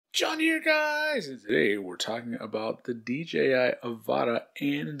John here, guys, and today we're talking about the DJI Avata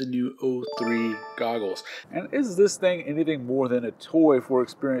and the new O3 goggles. And is this thing anything more than a toy for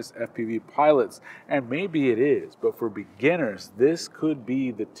experienced FPV pilots? And maybe it is, but for beginners, this could be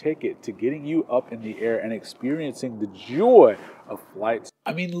the ticket to getting you up in the air and experiencing the joy of flight.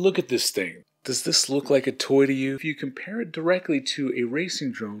 I mean, look at this thing. Does this look like a toy to you? If you compare it directly to a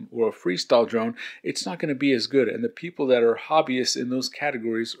racing drone or a freestyle drone, it's not going to be as good. And the people that are hobbyists in those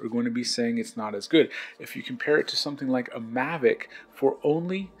categories are going to be saying it's not as good. If you compare it to something like a Mavic for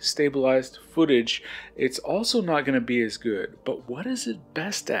only stabilized footage, it's also not going to be as good. But what is it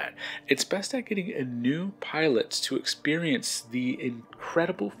best at? It's best at getting a new pilots to experience the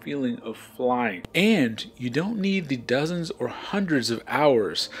incredible feeling of flying. And you don't need the dozens or hundreds of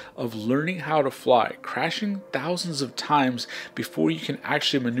hours of learning how to fly, crashing thousands of times before you can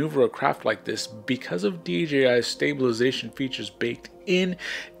actually maneuver a craft like this. Because of DJI's stabilization features baked in,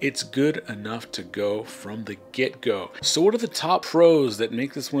 it's good enough to go from the get-go. So what are the top pros that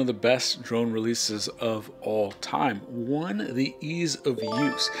make this one of the best drone releases of all time? One, the ease of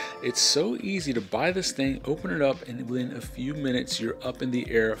use. It's so easy to buy this thing, open it up, and within a few minutes you're up in the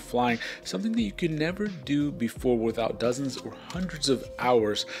air flying, something that you could never do before without dozens or hundreds of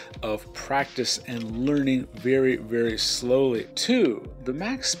hours of practice and learning very, very slowly. Two, the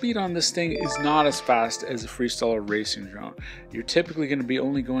max speed on this thing is not as fast as a freestyle or racing drone. You're typically going to be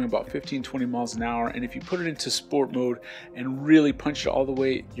only going about 15-20 miles an hour, and if you put it into sport mode and really punch it all the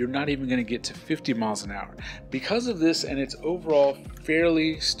way, you're not even going to get to 50 miles an hour. Because of this and its overall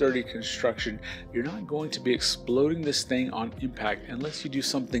fairly sturdy construction, you're not going to be exploding this thing on impact unless you do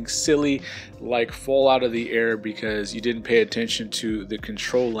something silly like fall out of the air because you didn't pay attention to the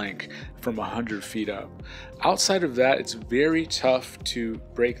control link from 100 feet up. Outside of that, it's very tough to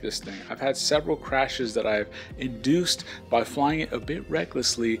break this thing. I've had several crashes that I've induced by flying it a bit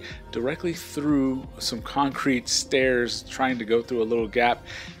recklessly directly through some concrete stairs, trying to go through a little gap,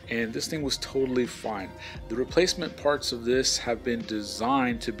 and this thing was totally fine. The replacement parts of this have been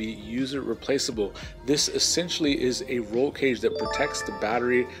designed to be user replaceable. This essentially is a roll cage that protects the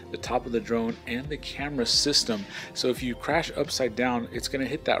battery, the top of the drone, and the camera system. So if you crash upside down, it's going to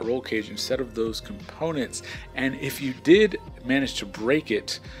hit that roll cage instead of those components. And if you did manage to break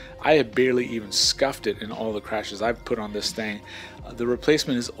it, I have barely even scuffed it in all the crashes I've put on this thing. The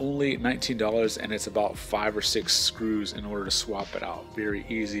replacement is only $19, and it's about 5 or 6 screws in order to swap it out. Very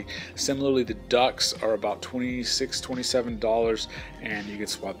easy. Similarly, the ducts are about $26, $27, and you can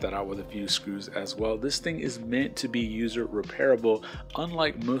swap that out with a few screws as well. This thing is meant to be user repairable,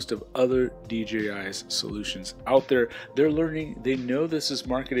 unlike most of other DJI's solutions out there. They're learning, they know this is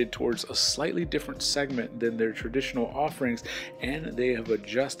marketed towards a slightly different segment than their traditional offerings, and they have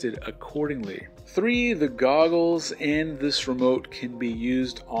adjusted accordingly. 3, the goggles and this remote can be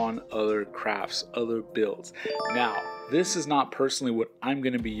used on other crafts, other builds. Now, this is not personally what I'm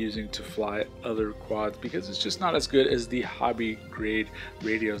going to be using to fly other quads because it's just not as good as the hobby grade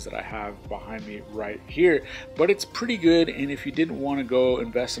radios that I have behind me right here, but it's pretty good. And if you didn't want to go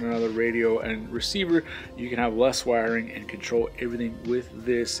invest in another radio and receiver, you can have less wiring and control everything with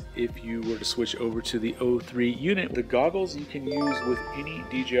this if you were to switch over to the O3 unit. The goggles you can use with any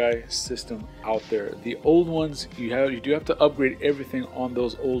DJI system out there. The old ones, you do have to upgrade everything on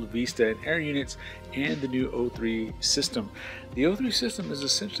those old Vista and Air units and the new O3 system. The O3 system is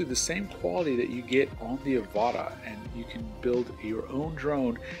essentially the same quality that you get on the Avata, and you can build your own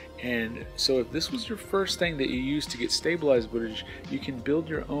drone. And so if this was your first thing that you use to get stabilized footage, you can build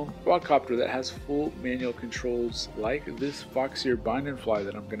your own quadcopter that has full manual controls like this Foxier bind and fly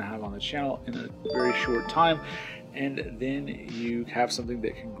that I'm going to have on the channel in a very short time. And then you have something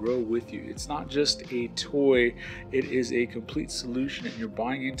that can grow with you. It's not just a toy, it is a complete solution, and you're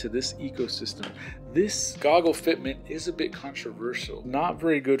buying into this ecosystem. This goggle fitment is a bit controversial. Not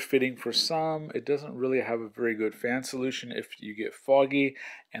very good fitting for some. It doesn't really have a very good fan solution if you get foggy,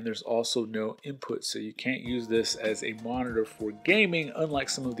 and there's also no input, so you can't use this as a monitor for gaming, unlike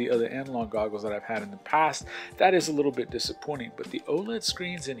some of the other analog goggles that I've had in the past. That is a little bit disappointing, but the OLED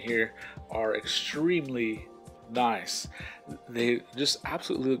screens in here are extremely nice. They just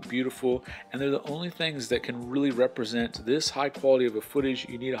absolutely look beautiful, and they're the only things that can really represent this high quality of a footage.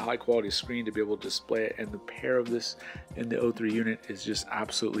 You need a high quality screen to be able to display it, and the pair of this in the O3 unit is just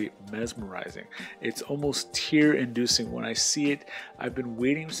absolutely mesmerizing. It's almost tear inducing when I see it. I've been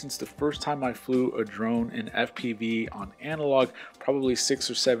waiting since the first time I flew a drone in FPV on analog, probably 6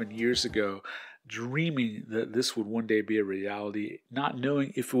 or 7 years ago, dreaming that this would one day be a reality, not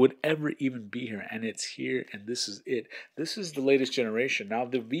knowing if it would ever even be here, and it's here, and this is it. This is the latest generation. Now,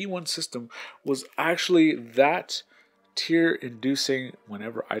 the V1 system was actually that tear-inducing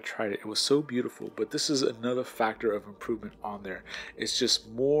whenever I tried it. It was so beautiful, but this is another factor of improvement on there. It's just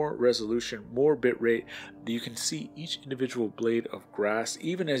more resolution, more bit rate. You can see each individual blade of grass,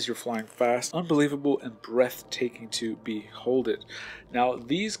 even as you're flying fast. Unbelievable and breathtaking to behold it. Now,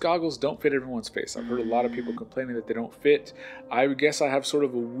 these goggles don't fit everyone's face. I've heard a lot of people complaining that they don't fit. I guess I have sort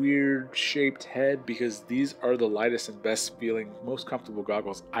of a weird shaped head because these are the lightest and best feeling, most comfortable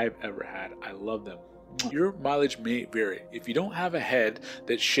goggles I've ever had. I love them. Your mileage may vary. If you don't have a head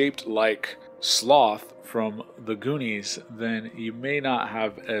that's shaped like Sloth from the Goonies, then you may not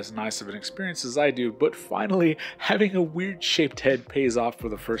have as nice of an experience as I do, but finally, having a weird shaped head pays off for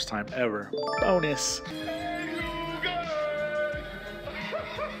the first time ever. Bonus!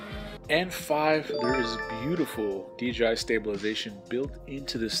 And 5, there is beautiful DJI stabilization built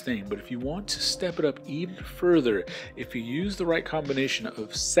into this thing, but if you want to step it up even further, if you use the right combination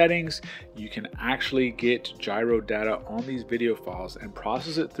of settings, you can actually get gyro data on these video files and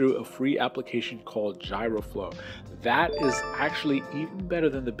process it through a free application called GyroFlow. That is actually even better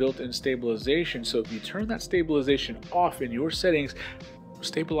than the built-in stabilization, so if you turn that stabilization off in your settings,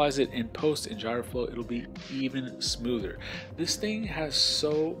 stabilize it in post in GyroFlow, it'll be even smoother. This thing has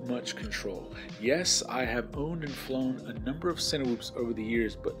so much control. Yes, I have owned and flown a number of Cinewhoops over the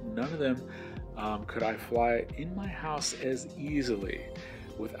years, but none of them could I fly in my house as easily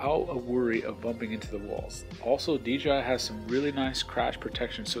without a worry of bumping into the walls. Also, DJI has some really nice crash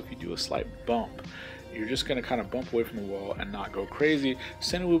protection, so if you do a slight bump, you're just going to kind of bump away from the wall and not go crazy.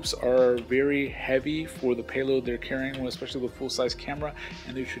 Cinewhoops are very heavy for the payload they're carrying, especially with full-size camera,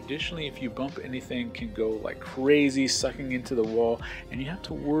 and they traditionally, if you bump anything, can go like crazy, sucking into the wall, and you have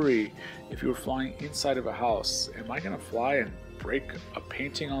to worry if you're flying inside of a house, am I going to fly and break a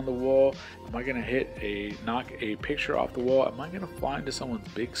painting on the wall? Am I going to knock a picture off the wall? Am I going to fly into someone's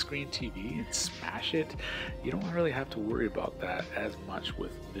big screen TV and smash it? You don't really have to worry about that as much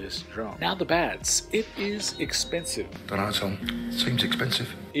with this drone. Now the bads. It is expensive. Don't know, Tom. Seems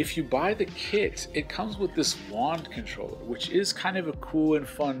expensive. If you buy the kit, it comes with this wand controller, which is kind of a cool and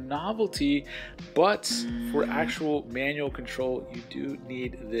fun novelty, but for actual manual control, you do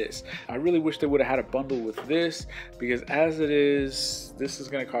need this. I really wish they would have had a bundle with this, because as it is, this is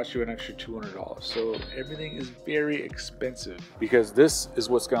going to cost you an extra $200. So everything is very expensive, because this is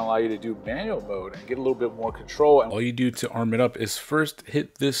what's going to allow you to do manual mode and get a little bit more control. And all you do to arm it up is first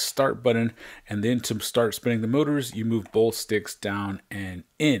hit this start button, and then to start spinning the motors, you move both sticks down and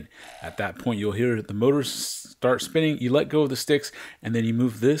in. At that point, you'll hear the motors start spinning. You let go of the sticks, and then you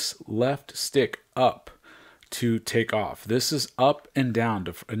move this left stick up to take off. This is up and down.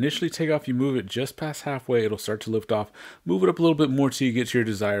 To initially take off, you move it just past halfway, it'll start to lift off. Move it up a little bit more till you get to your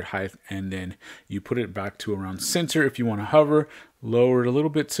desired height, and then you put it back to around center if you want to hover. Lower it a little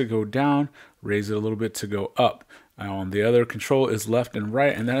bit to go down, raise it a little bit to go up. The other control is left and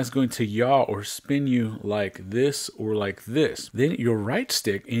right, and that is going to yaw or spin you like this or like this. Then your right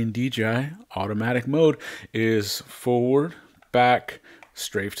stick in DJI automatic mode is forward, back,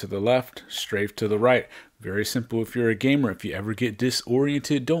 strafe to the left, strafe to the right. Very simple if you're a gamer. If you ever get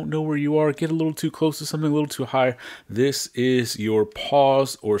disoriented, don't know where you are, get a little too close to something a little too high, this is your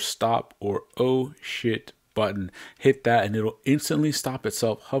pause or stop or oh shit button. Hit that and it'll instantly stop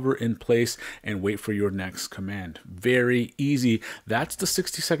itself, hover in place, and wait for your next command. Very easy. That's the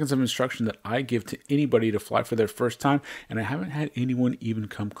 60 seconds of instruction that I give to anybody to fly for their first time, and I haven't had anyone even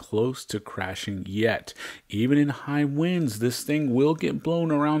come close to crashing yet. Even in high winds, this thing will get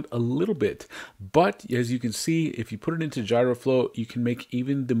blown around a little bit, but as you can see, if you put it into GyroFlow, you can make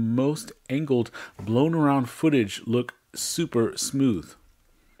even the most angled, blown around footage look super smooth.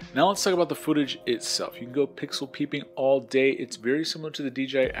 Now let's talk about the footage itself. You can go pixel peeping all day. It's very similar to the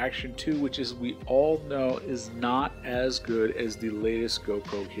DJI Action 2, which is, we all know, is not as good as the latest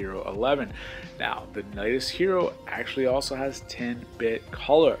GoPro Hero 11. Now, the latest Hero actually also has 10-bit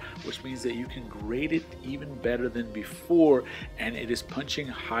color, which means that you can grade it even better than before, and it is punching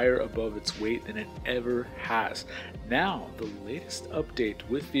higher above its weight than it ever has. Now, the latest update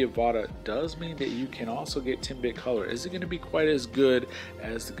with the Avata does mean that you can also get 10-bit color. Is it going to be quite as good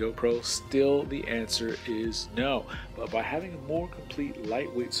as the GoPro? Still, the answer is no. But by having a more complete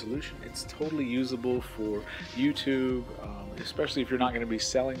lightweight solution, it's totally usable for YouTube, especially if you're not going to be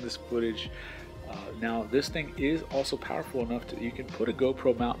selling this footage Now this thing is also powerful enough that you can put a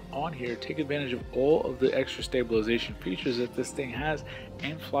GoPro mount on here, take advantage of all of the extra stabilization features that this thing has,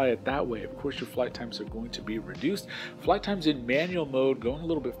 and fly it that way. Of course, your flight times are going to be reduced. Flight times in manual mode going a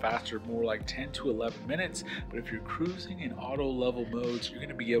little bit faster, more like 10 to 11 minutes, but if you're cruising in auto level modes, you're going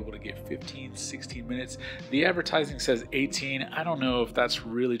to be able to get 15, 16 minutes. The advertising says 18. I don't know if that's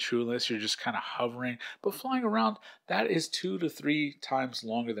really true unless you're just kind of hovering, but flying around, that is 2 to 3 times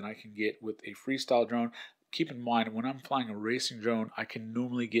longer than I can get with a freestyle drone. Keep in mind, when I'm flying a racing drone, I can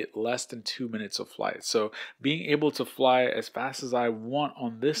normally get less than 2 minutes of flight. So being able to fly as fast as I want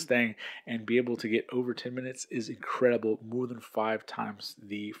on this thing and be able to get over 10 minutes is incredible, more than 5 times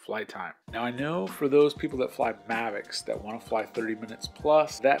the flight time. Now I know for those people that fly Mavics that want to fly 30 minutes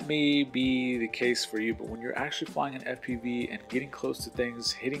plus, that may be the case for you, but when you're actually flying an FPV and getting close to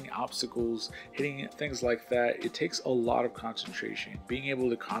things, hitting obstacles, hitting things like that, it takes a lot of concentration. Being able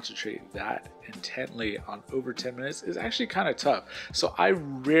to concentrate that intently on over 10 minutes is actually kind of tough. So I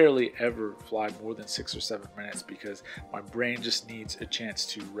rarely ever fly more than 6 or 7 minutes because my brain just needs a chance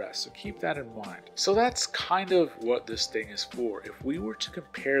to rest. So keep that in mind. So that's kind of what this thing is for. If we were to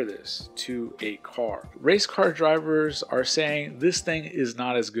compare this to a car, race car drivers are saying this thing is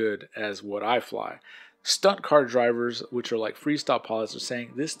not as good as what I fly. Stunt car drivers, which are like freestyle pilots, are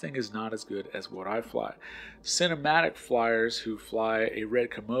saying this thing is not as good as what I fly. Cinematic flyers who fly a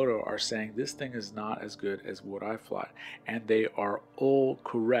red Komodo are saying this thing is not as good as what I fly. And they are all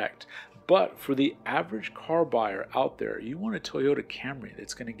correct. But for the average car buyer out there, you want a Toyota Camry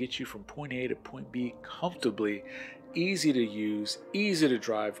that's going to get you from point A to point B comfortably, easy to use, easy to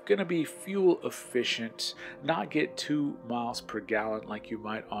drive, gonna be fuel efficient, not get 2 miles per gallon like you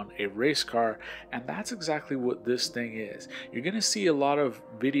might on a race car. And that's exactly what this thing is. You're gonna see a lot of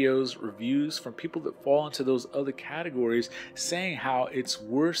videos, reviews from people that fall into those other categories saying how it's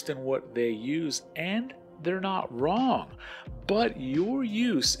worse than what they use, and they're not wrong. But your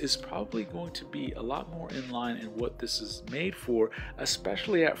use is probably going to be a lot more in line in what this is made for,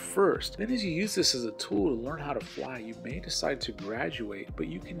 especially at first. Then as you use this as a tool to learn how to fly, you may decide to graduate, but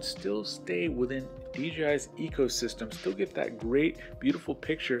you can still stay within DJI's ecosystem, still get that great, beautiful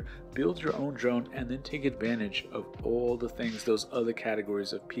picture, build your own drone, and then take advantage of all the things those other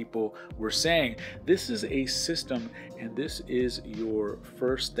categories of people were saying. This is a system, and this is your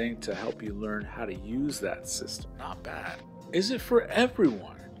first thing to help you learn how to use that system. Not bad. Is it for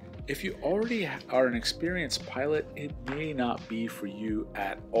everyone? If you already are an experienced pilot, it may not be for you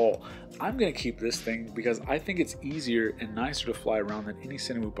at all. I'm going to keep this thing because I think it's easier and nicer to fly around than any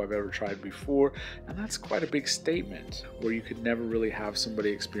Cinemoop I've ever tried before, and that's quite a big statement, where you could never really have somebody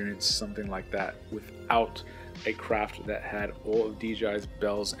experience something like that without a craft that had all of DJI's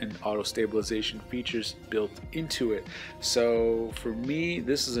bells and auto stabilization features built into it. So for me,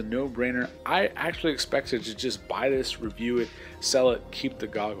 this is a no-brainer. I actually expected to just buy this, review it, sell it, keep the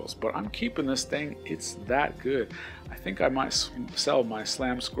goggles, but I'm keeping this thing. It's that good. I think I might sell my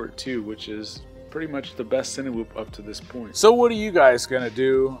Slam Squirt 2, which is pretty much the best Cinemoop up to this point. So what are you guys gonna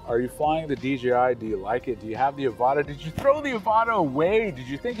do? Are you flying the DJI? Do you like it? Do you have the Avata? Did you throw the Avata away? Did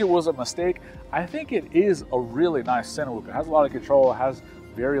you think it was a mistake? I think it is a really nice Cinemoop. It has a lot of control, it has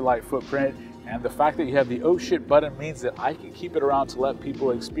very light footprint, and the fact that you have the oh shit button means that I can keep it around to let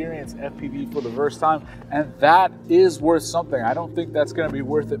people experience FPV for the first time, and that is worth something. I don't think that's going to be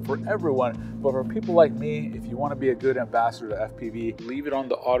worth it for everyone, but for people like me, if you want to be a good ambassador to FPV, leave it on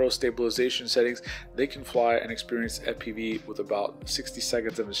the auto stabilization settings. They can fly and experience FPV with about 60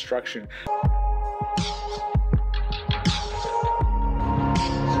 seconds of instruction.